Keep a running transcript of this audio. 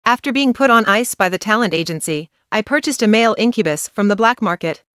After being put on ice by the talent agency, I purchased a male Incubus from the black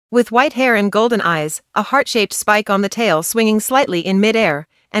market. With white hair and golden eyes, a heart-shaped spike on the tail swinging slightly in mid-air,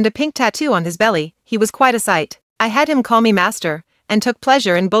 and a pink tattoo on his belly, he was quite a sight. I had him call me master, and took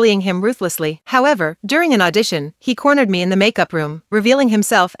pleasure in bullying him ruthlessly. However, during an audition, he cornered me in the makeup room, revealing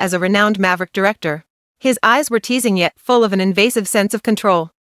himself as a renowned maverick director. His eyes were teasing yet full of an invasive sense of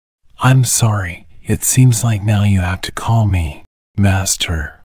control. I'm sorry, it seems like now you have to call me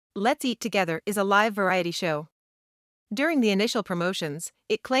master. Let's Eat Together is a live variety show. During the initial promotions,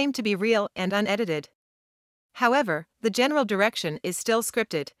 it claimed to be real and unedited. However, the general direction is still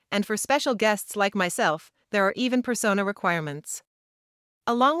scripted, and for special guests like myself, there are even persona requirements.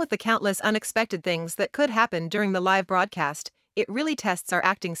 Along with the countless unexpected things that could happen during the live broadcast, it really tests our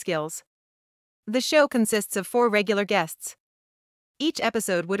acting skills. The show consists of 4 regular guests. Each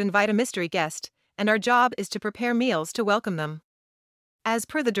episode would invite a mystery guest, and our job is to prepare meals to welcome them. As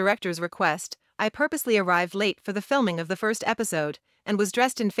per the director's request, I purposely arrived late for the filming of the first episode, and was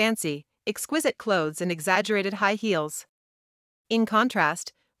dressed in fancy, exquisite clothes and exaggerated high heels. In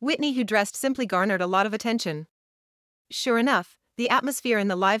contrast, Whitney, who dressed simply, garnered a lot of attention. Sure enough, the atmosphere in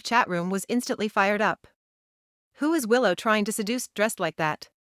the live chat room was instantly fired up. Who is Willow trying to seduce dressed like that?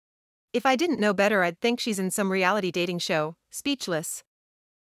 If I didn't know better, I'd think she's in some reality dating show, speechless.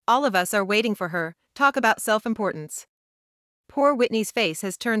 All of us are waiting for her. Talk about self-importance. Poor Whitney's face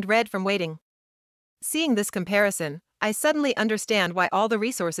has turned red from waiting. Seeing this comparison, I suddenly understand why all the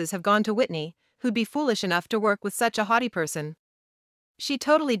resources have gone to Whitney, who'd be foolish enough to work with such a haughty person. She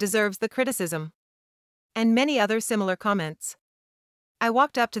totally deserves the criticism. And many other similar comments. I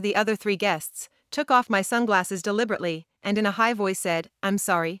walked up to the other 3 guests, took off my sunglasses deliberately, and in a high voice said, "I'm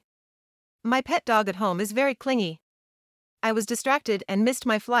sorry. My pet dog at home is very clingy. I was distracted and missed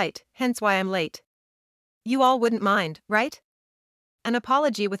my flight, hence why I'm late. You all wouldn't mind, right?" An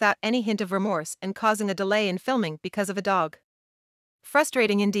apology without any hint of remorse and causing a delay in filming because of a dog.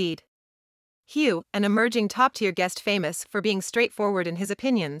 Frustrating indeed. Hugh, an emerging top-tier guest famous for being straightforward in his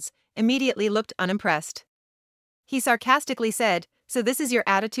opinions, immediately looked unimpressed. He sarcastically said, "So this is your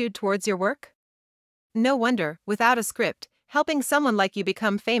attitude towards your work? No wonder, without a script, helping someone like you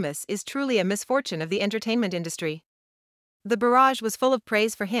become famous is truly a misfortune of the entertainment industry." The barrage was full of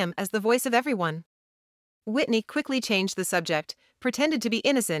praise for him as the voice of everyone. Whitney quickly changed the subject, pretended to be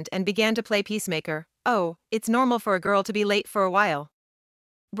innocent and began to play peacemaker. "Oh, it's normal for a girl to be late for a while.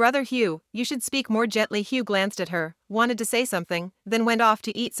 Brother Hugh, you should speak more gently." Hugh glanced at her, wanted to say something, then went off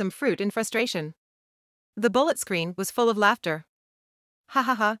to eat some fruit in frustration. The bullet screen was full of laughter. Ha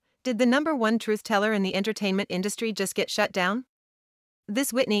ha ha, did the #1 truth teller in the entertainment industry just get shut down?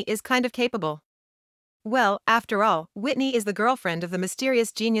 This Whitney is kind of capable. Well, after all, Whitney is the girlfriend of the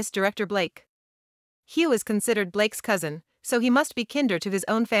mysterious genius director Blake. Hugh is considered Blake's cousin, so he must be kinder to his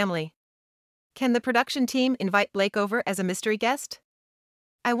own family. Can the production team invite Blake over as a mystery guest?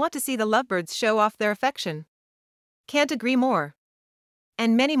 I want to see the lovebirds show off their affection. Can't agree more.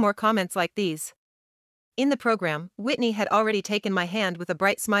 And many more comments like these. In the program, Whitney had already taken my hand with a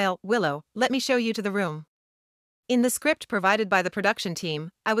bright smile. "Willow, let me show you to the room." In the script provided by the production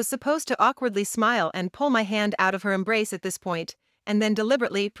team, I was supposed to awkwardly smile and pull my hand out of her embrace at this point, and then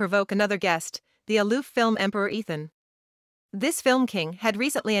deliberately provoke another guest, the aloof film emperor Ethan. This film king had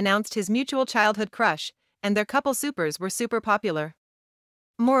recently announced his mutual childhood crush, and their couple supers were super popular.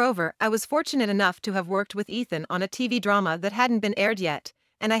 Moreover, I was fortunate enough to have worked with Ethan on a TV drama that hadn't been aired yet,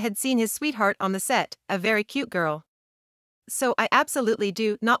 and I had seen his sweetheart on the set, a very cute girl. So I absolutely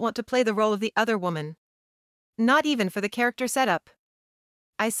do not want to play the role of the other woman. Not even for the character setup.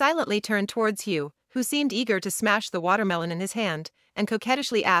 I silently turned towards Hugh, who seemed eager to smash the watermelon in his hand, and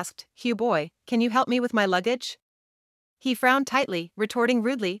coquettishly asked, "Hugh boy, can you help me with my luggage?" He frowned tightly, retorting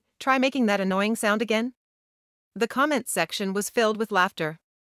rudely, "Try making that annoying sound again." The comments section was filled with laughter.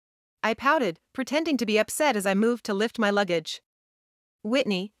 I pouted, pretending to be upset as I moved to lift my luggage.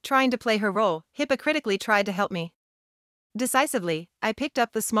 Whitney, trying to play her role, hypocritically tried to help me. Decisively, I picked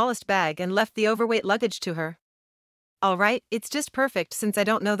up the smallest bag and left the overweight luggage to her. "All right, it's just perfect since I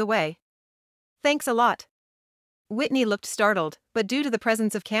don't know the way." "Thanks a lot." Whitney looked startled, but due to the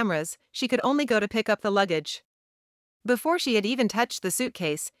presence of cameras, she could only go to pick up the luggage. Before she had even touched the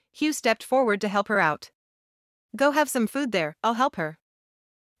suitcase, Hugh stepped forward to help her out. "Go have some food there, I'll help her."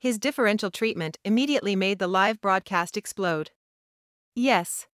 His differential treatment immediately made the live broadcast explode.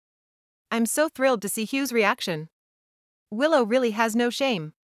 Yes. I'm so thrilled to see Hugh's reaction. Willow really has no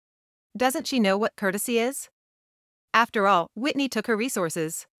shame. Doesn't she know what courtesy is? After all, Whitney took her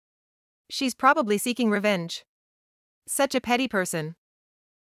resources. She's probably seeking revenge. Such a petty person.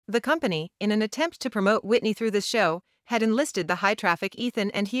 The company, in an attempt to promote Whitney through this show, had enlisted the high-traffic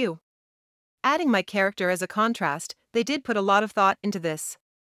Ethan and Hugh. Adding my character as a contrast, they did put a lot of thought into this.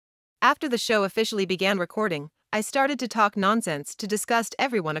 After the show officially began recording, I started to talk nonsense to disgust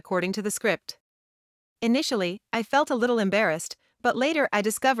everyone according to the script. Initially, I felt a little embarrassed, but later I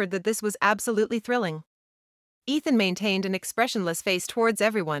discovered that this was absolutely thrilling. Ethan maintained an expressionless face towards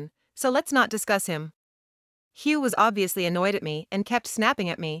everyone, so let's not discuss him. Hugh was obviously annoyed at me and kept snapping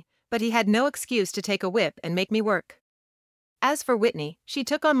at me, but he had no excuse to take a whip and make me work. As for Whitney, she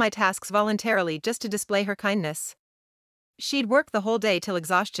took on my tasks voluntarily just to display her kindness. She'd work the whole day till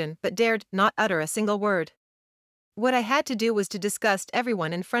exhaustion but dared not utter a single word. What I had to do was to disgust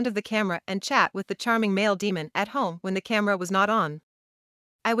everyone in front of the camera and chat with the charming male demon at home when the camera was not on.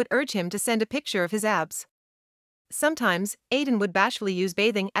 I would urge him to send a picture of his abs. Sometimes, Aiden would bashfully use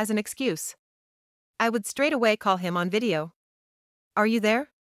bathing as an excuse. I would straight away call him on video. "Are you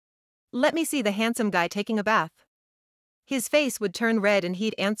there? Let me see the handsome guy taking a bath." His face would turn red and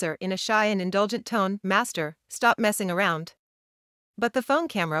he'd answer in a shy and indulgent tone, "Master, stop messing around." But the phone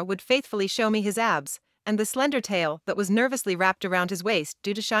camera would faithfully show me his abs, and the slender tail that was nervously wrapped around his waist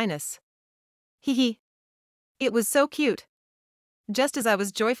due to shyness. Hee hee. It was so cute. Just as I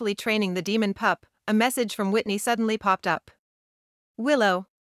was joyfully training the demon pup, a message from Whitney suddenly popped up. "Willow.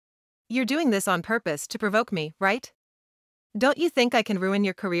 You're doing this on purpose to provoke me, right? Don't you think I can ruin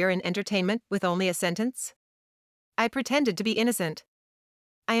your career in entertainment with only a sentence?" I pretended to be innocent.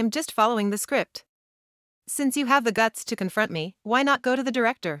 "I am just following the script. Since you have the guts to confront me, why not go to the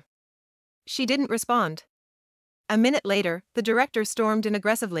director?" She didn't respond. A minute later, the director stormed in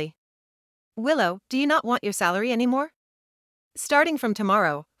aggressively. "Willow, do you not want your salary anymore? Starting from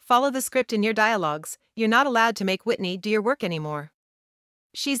tomorrow, follow the script in your dialogues. You're not allowed to make Whitney do your work anymore.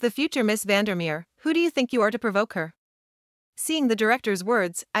 She's the future Miss Vandermeer. Who do you think you are to provoke her?" Seeing the director's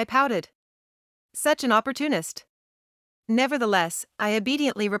words, I pouted. Such an opportunist. Nevertheless, I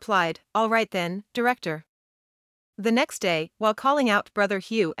obediently replied, "All right then, director." The next day, while calling out Brother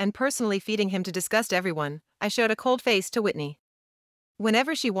Hugh and personally feeding him to disgust everyone, I showed a cold face to Whitney.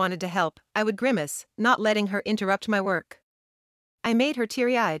 Whenever she wanted to help, I would grimace, not letting her interrupt my work. I made her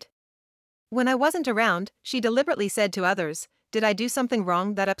teary-eyed. When I wasn't around, she deliberately said to others, "Did I do something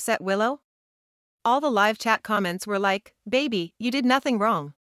wrong that upset Willow?" All the live chat comments were like, "Baby, you did nothing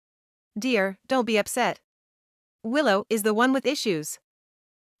wrong. Dear, don't be upset. Willow is the one with issues."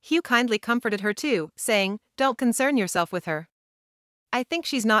 Hugh kindly comforted her too, saying, "Don't concern yourself with her. I think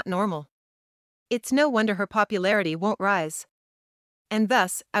she's not normal. It's no wonder her popularity won't rise." And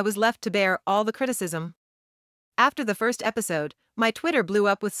thus, I was left to bear all the criticism. After the first episode, my Twitter blew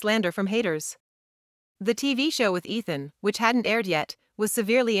up with slander from haters. The TV show with Ethan, which hadn't aired yet, was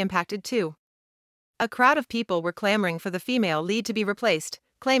severely impacted too. A crowd of people were clamoring for the female lead to be replaced,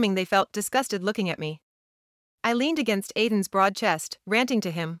 claiming they felt disgusted looking at me. I leaned against Aiden's broad chest, ranting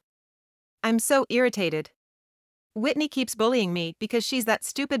to him. "I'm so irritated. Whitney keeps bullying me because she's that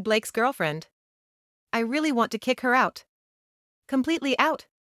stupid Blake's girlfriend. I really want to kick her out. Completely out."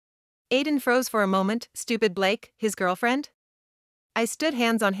 Aiden froze for a moment. "Stupid Blake, his girlfriend?" I stood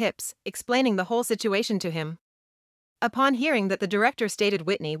hands on hips, explaining the whole situation to him. Upon hearing that the director stated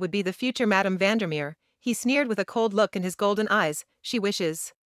Whitney would be the future Madame Vandermeer, he sneered with a cold look in his golden eyes, "She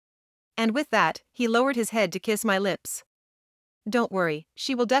wishes." And with that, he lowered his head to kiss my lips. "Don't worry,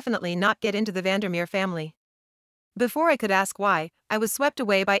 she will definitely not get into the Vandermeer family." Before I could ask why, I was swept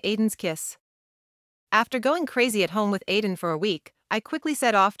away by Aiden's kiss. After going crazy at home with Aiden for a week, I quickly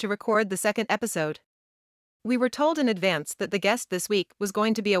set off to record the second episode. We were told in advance that the guest this week was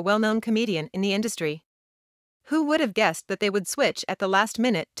going to be a well-known comedian in the industry. Who would have guessed that they would switch at the last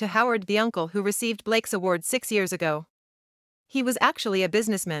minute to Howard, the uncle who received Blake's award 6 years ago? He was actually a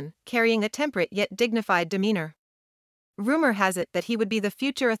businessman, carrying a temperate yet dignified demeanor. Rumor has it that he would be the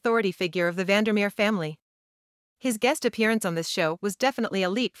future authority figure of the Vandermeer family. His guest appearance on this show was definitely a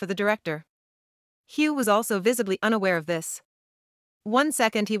leap for the director. Hugh was also visibly unaware of this. One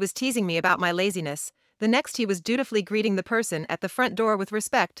second he was teasing me about my laziness, the next he was dutifully greeting the person at the front door with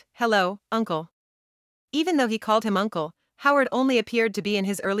respect, "Hello, uncle." Even though he called him uncle, Howard only appeared to be in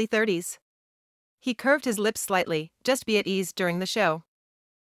his early 30s. He curved his lips slightly, just be at ease during the show.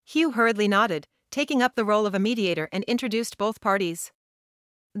 Hugh hurriedly nodded, taking up the role of a mediator and introduced both parties.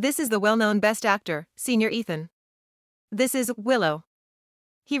 "This is the well-known best actor, Senior Ethan. This is Willow."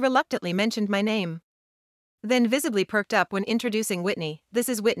 He reluctantly mentioned my name. Then visibly perked up when introducing Whitney. "This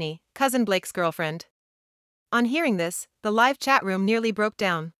is Whitney, cousin Blake's girlfriend." On hearing this, the live chat room nearly broke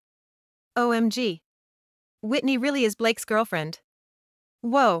down. OMG. Whitney really is Blake's girlfriend.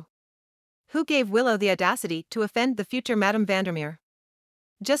 Whoa. Who gave Willow the audacity to offend the future Madame Vandermeer?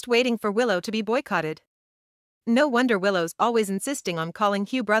 Just waiting for Willow to be boycotted. No wonder Willow's always insisting on calling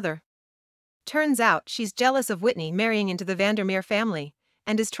Hugh brother. Turns out she's jealous of Whitney marrying into the Vandermeer family,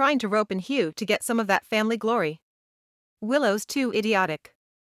 and is trying to rope in Hugh to get some of that family glory. Willow's too idiotic.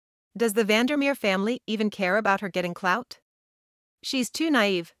 Does the Vandermeer family even care about her getting clout? She's too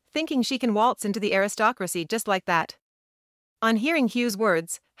naive, thinking she can waltz into the aristocracy just like that. On hearing Hugh's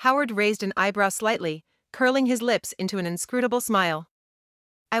words, Howard raised an eyebrow slightly, curling his lips into an inscrutable smile.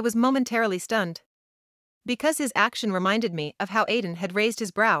 I was momentarily stunned. Because his action reminded me of how Aiden had raised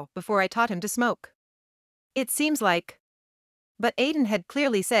his brow before I taught him to smoke. It seems like. But Aiden had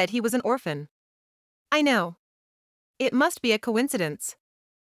clearly said he was an orphan. I know. It must be a coincidence.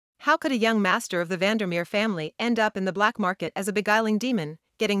 How could a young master of the Vandermeer family end up in the black market as a beguiling demon,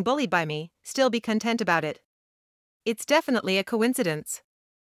 getting bullied by me, still be content about it? It's definitely a coincidence.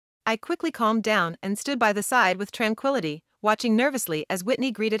 I quickly calmed down and stood by the side with tranquility, watching nervously as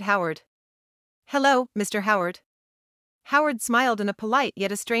Whitney greeted Howard. Hello, Mr. Howard. Howard smiled in a polite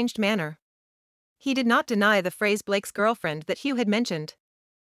yet estranged manner. He did not deny the phrase Blake's girlfriend that Hugh had mentioned.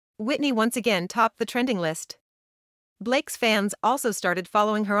 Whitney once again topped the trending list. Blake's fans also started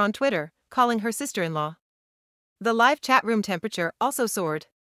following her on Twitter, calling her sister-in-law. The live chat room temperature also soared.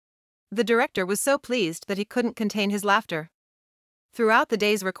 The director was so pleased that he couldn't contain his laughter. Throughout the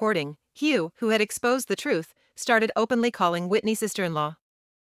day's recording, Hugh, who had exposed the truth, started openly calling Whitney sister-in-law.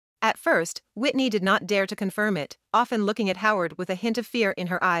 At first, Whitney did not dare to confirm it, often looking at Howard with a hint of fear in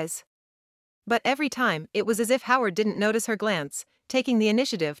her eyes. But every time, it was as if Howard didn't notice her glance, taking the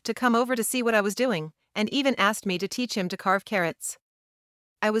initiative to come over to see what I was doing, and even asked me to teach him to carve carrots.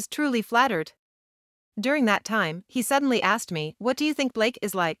 I was truly flattered. During that time, he suddenly asked me, "What do you think Blake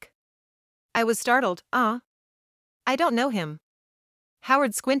is like?" I was startled. I don't know him."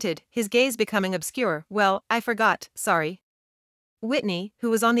 Howard squinted, his gaze becoming obscure. "Well, I forgot, sorry." Whitney, who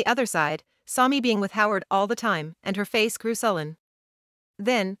was on the other side, saw me being with Howard all the time, and her face grew sullen.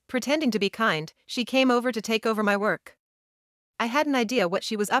 Then, pretending to be kind, she came over to take over my work. I had an idea what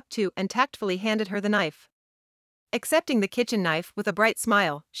she was up to and tactfully handed her the knife. Accepting the kitchen knife with a bright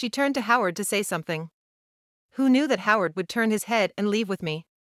smile, she turned to Howard to say something. Who knew that Howard would turn his head and leave with me?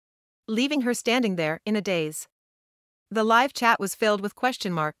 Leaving her standing there in a daze. The live chat was filled with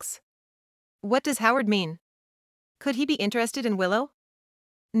question marks. What does Howard mean? Could he be interested in Willow?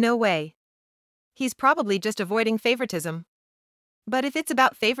 No way. He's probably just avoiding favoritism. But if it's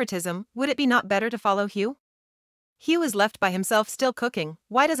about favoritism, would it be not better to follow Hugh? Hugh is left by himself still cooking,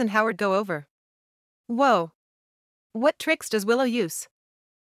 why doesn't Howard go over? Whoa. What tricks does Willow use?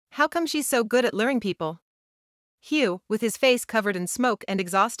 How come she's so good at luring people? Hugh, with his face covered in smoke and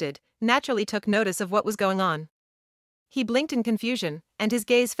exhausted, naturally took notice of what was going on. He blinked in confusion, and his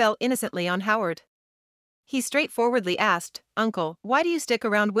gaze fell innocently on Howard. He straightforwardly asked, "Uncle, why do you stick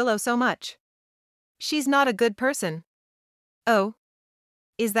around Willow so much? She's not a good person." Oh?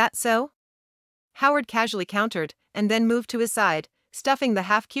 Is that so? Howard casually countered, and then moved to his side, stuffing the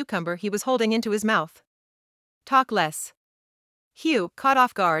half-cucumber he was holding into his mouth. Talk less. Hugh, caught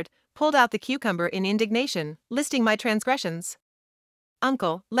off guard, pulled out the cucumber in indignation, listing my transgressions.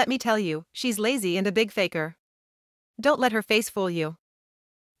 Uncle, let me tell you, she's lazy and a big faker. Don't let her face fool you.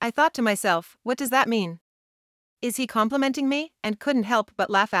 I thought to myself, what does that mean? Is he complimenting me? And couldn't help but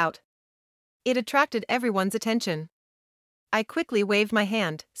laugh out. It attracted everyone's attention. I quickly waved my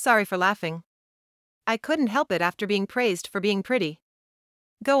hand, sorry for laughing. I couldn't help it after being praised for being pretty.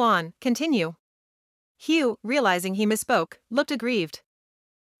 Go on, continue. Hugh, realizing he misspoke, looked aggrieved.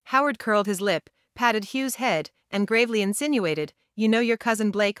 Howard curled his lip, patted Hugh's head, and gravely insinuated, "You know your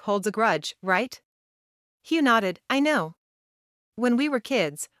cousin Blake holds a grudge, right?" Hugh nodded, "I know. When we were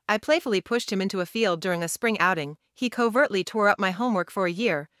kids, I playfully pushed him into a field during a spring outing. He covertly tore up my homework for a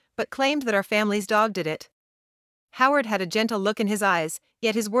year, but claimed that our family's dog did it." Howard had a gentle look in his eyes,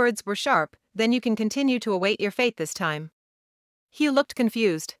 yet his words were sharp. "Then you can continue to await your fate this time." Hugh looked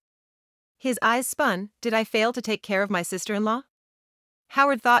confused. His eyes spun. Did I fail to take care of my sister-in-law?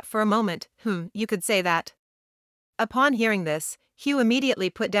 Howard thought for a moment. You could say that. Upon hearing this, Hugh immediately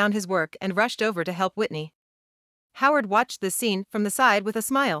put down his work and rushed over to help Whitney. Howard watched this scene from the side with a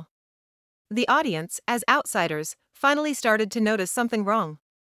smile. The audience, as outsiders, finally started to notice something wrong.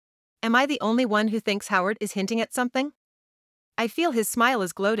 Am I the only one who thinks Howard is hinting at something? I feel his smile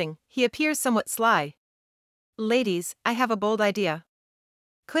is gloating, he appears somewhat sly. Ladies, I have a bold idea.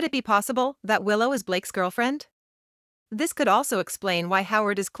 Could it be possible that Willow is Blake's girlfriend? This could also explain why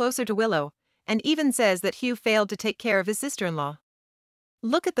Howard is closer to Willow, and even says that Hugh failed to take care of his sister-in-law.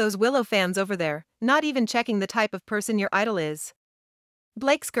 Look at those Willow fans over there, not even checking the type of person your idol is.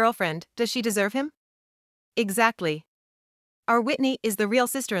 Blake's girlfriend, does she deserve him? Exactly. Our Whitney is the real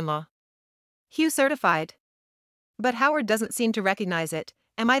sister-in-law. Hugh certified. But Howard doesn't seem to recognize it.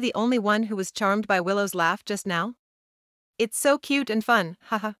 Am I the only one who was charmed by Willow's laugh just now? It's so cute and fun,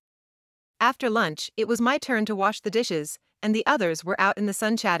 haha. After lunch, it was my turn to wash the dishes, and the others were out in the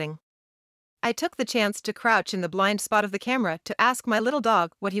sun chatting. I took the chance to crouch in the blind spot of the camera to ask my little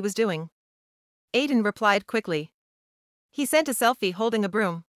dog what he was doing. Aiden replied quickly. He sent a selfie holding a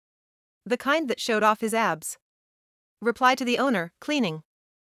broom. The kind that showed off his abs. Reply to the owner, cleaning.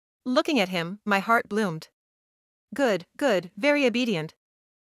 Looking at him, my heart bloomed. Good, good, very obedient.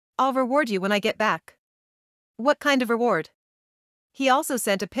 I'll reward you when I get back. What kind of reward? He also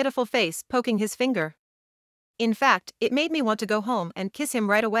sent a pitiful face poking his finger. In fact, it made me want to go home and kiss him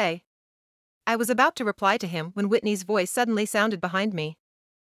right away. I was about to reply to him when Whitney's voice suddenly sounded behind me.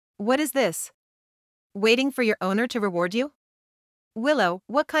 What is this? Waiting for your owner to reward you? Willow,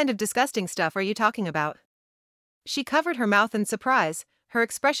 what kind of disgusting stuff are you talking about? She covered her mouth in surprise, her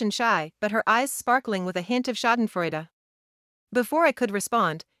expression shy but her eyes sparkling with a hint of schadenfreude. Before I could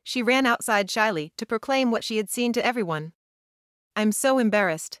respond, she ran outside shyly to proclaim what she had seen to everyone. I'm so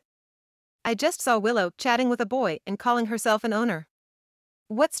embarrassed. I just saw Willow chatting with a boy and calling herself an owner.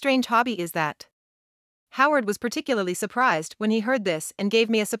 What strange hobby is that? Howard was particularly surprised when he heard this and gave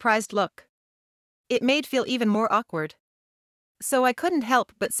me a surprised look. It made feel even more awkward. So I couldn't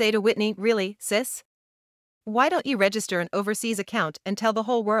help but say to Whitney, really, sis? Why don't you register an overseas account and tell the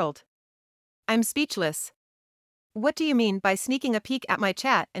whole world? I'm speechless. What do you mean by sneaking a peek at my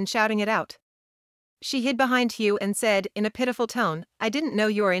chat and shouting it out? She hid behind Hugh and said, in a pitiful tone, I didn't know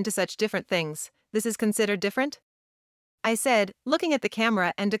you were into such different things. This is considered different? I said, looking at the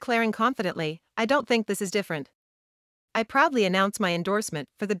camera and declaring confidently, I don't think this is different. I proudly announced my endorsement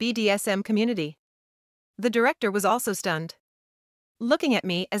for the BDSM community. The director was also stunned. Looking at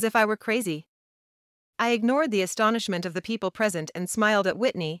me as if I were crazy. I ignored the astonishment of the people present and smiled at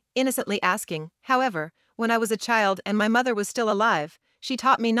Whitney, innocently asking, however, when I was a child and my mother was still alive, she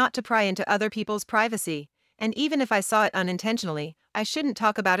taught me not to pry into other people's privacy, and even if I saw it unintentionally, I shouldn't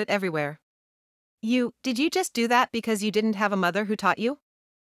talk about it everywhere. Did you just do that because you didn't have a mother who taught you?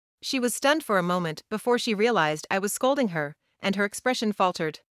 She was stunned for a moment before she realized I was scolding her, and her expression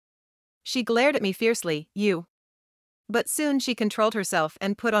faltered. She glared at me fiercely, But soon she controlled herself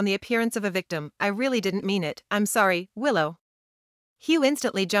and put on the appearance of a victim. I really didn't mean it, I'm sorry, Willow. Hugh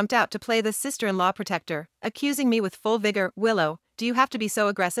instantly jumped out to play the sister-in-law protector, accusing me with full vigor, Willow, do you have to be so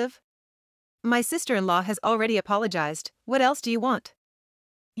aggressive? My sister-in-law has already apologized, what else do you want?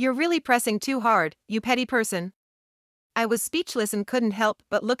 You're really pressing too hard, you petty person. I was speechless and couldn't help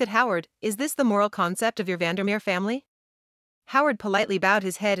but look at Howard. Is this the moral concept of your Vandermeer family? Howard politely bowed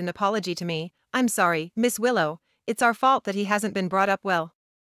his head in apology to me. I'm sorry, Miss Willow, it's our fault that he hasn't been brought up well.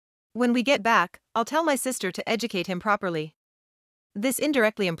 When we get back, I'll tell my sister to educate him properly. This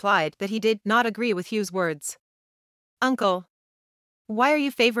indirectly implied that he did not agree with Hugh's words. Uncle. Why are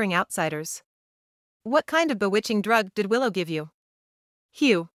you favoring outsiders? What kind of bewitching drug did Willow give you?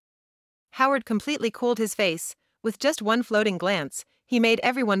 Hugh. Howard completely cooled his face. With just one floating glance, he made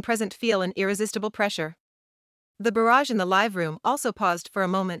everyone present feel an irresistible pressure. The barrage in the live room also paused for a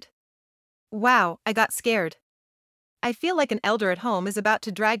moment. Wow, I got scared. I feel like an elder at home is about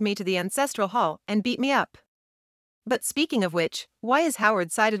to drag me to the ancestral hall and beat me up. But speaking of which, why is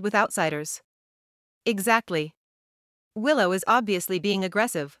Howard sided with outsiders? Exactly. Willow is obviously being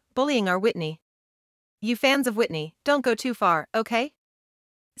aggressive, bullying our Whitney. You fans of Whitney, don't go too far, okay?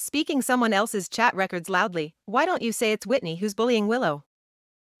 Speaking someone else's chat records loudly, why don't you say it's Whitney who's bullying Willow?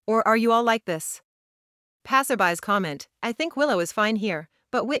 Or are you all like this? Passerby's comment, I think Willow is fine here,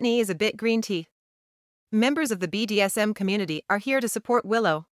 but Whitney is a bit green tea. Members of the BDSM community are here to support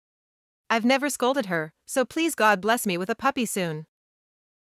Willow. I've never scolded her, so please God bless me with a puppy soon.